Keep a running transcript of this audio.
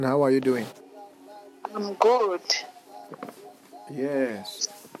How are you doing? I'm good. Yes.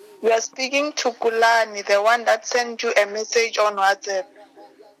 You are speaking to Kulani, the one that sent you a message on WhatsApp.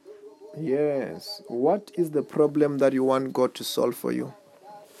 Yes. What is the problem that you want God to solve for you?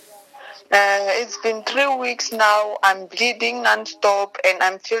 It's been 3 weeks now. I'm bleeding non-stop and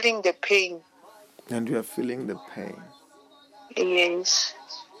I'm feeling the pain. And you are feeling the pain. Yes.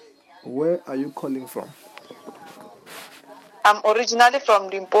 Where are you calling from? I'm originally from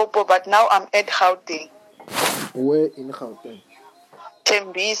Limpopo, but now I'm at Gauteng. Where in Gauteng?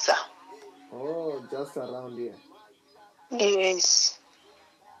 Tembisa. Oh, just around here. Yes.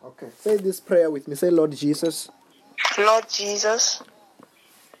 Okay. Say this prayer with me. Say, Lord Jesus. Lord Jesus.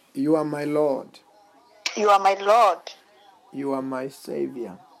 You are my Lord. You are my Lord. You are my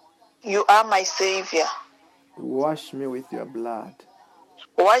Savior. You are my Savior. Wash me with your blood.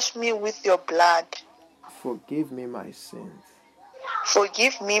 Wash me with your blood. Forgive me my sins.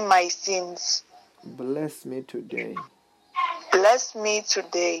 Forgive me my sins. Bless me today. Bless me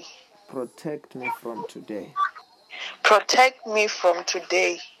today. Protect me from today. Protect me from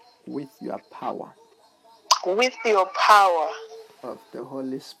today. With your power. With your power. Of the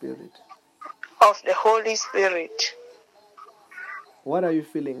Holy Spirit. Of the Holy Spirit. What are you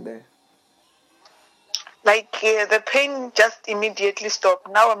feeling there? Like the pain just immediately stopped.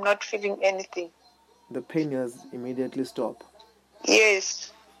 Now I'm not feeling anything. The pain has immediately stopped?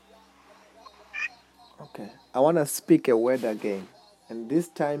 Yes. Okay. I want to speak a word again. And this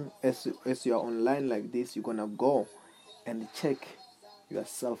time, as you're online like this, you're going to go and check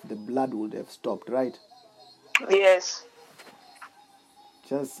yourself. The blood would have stopped, right? Yes.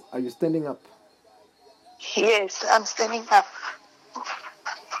 Are you standing up? Yes, I'm standing up.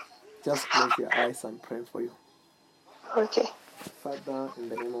 Just close your eyes. I'm praying for you. Okay. Father, in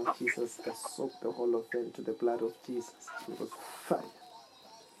the name of Jesus, I soak the whole of them to the blood of Jesus. It was fire.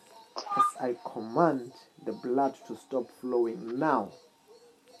 As I command the blood to stop flowing now,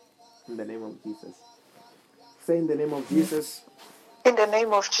 in the name of Jesus. Say in the name of Jesus. In the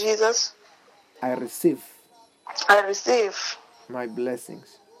name of Jesus. I receive. I receive. My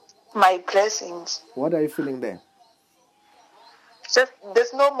blessings. My blessings. What are you feeling there? Just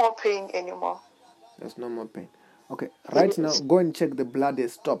there's no more pain anymore. There's no more pain. Okay, right now, go and check the blood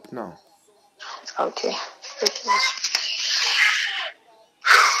has stopped now. Okay.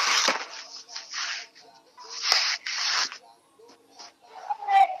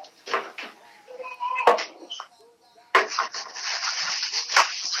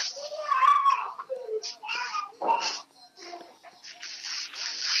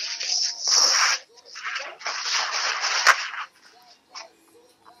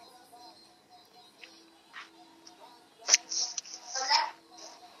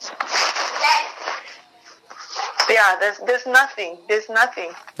 Yeah, there's nothing. There's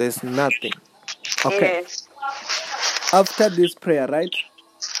nothing. There's nothing. Okay. Yes. After this prayer, right?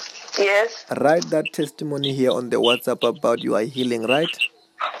 Yes. Write that testimony here on the WhatsApp about you are healing, right?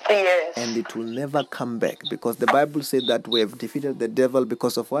 Yes. And it will never come back, because the Bible said that we have defeated the devil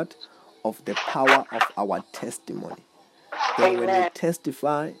because of what? Of the power of our testimony. Then when you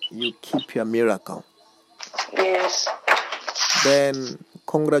testify, you keep your miracle. Yes. Then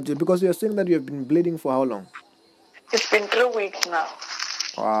congratulations, because you are saying that you have been bleeding for how long? It's been 3 weeks now.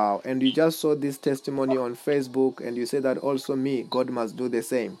 Wow. And you just saw this testimony on Facebook and you said that also me, God must do the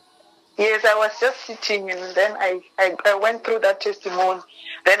same. Yes, I was just sitting and then I went through that testimony.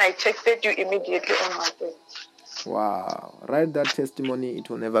 Then I texted you immediately on my phone. Wow. Write that testimony, it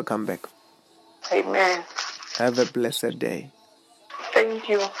will never come back. Amen. Have a blessed day. Thank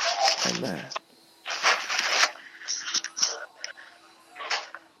you. Amen.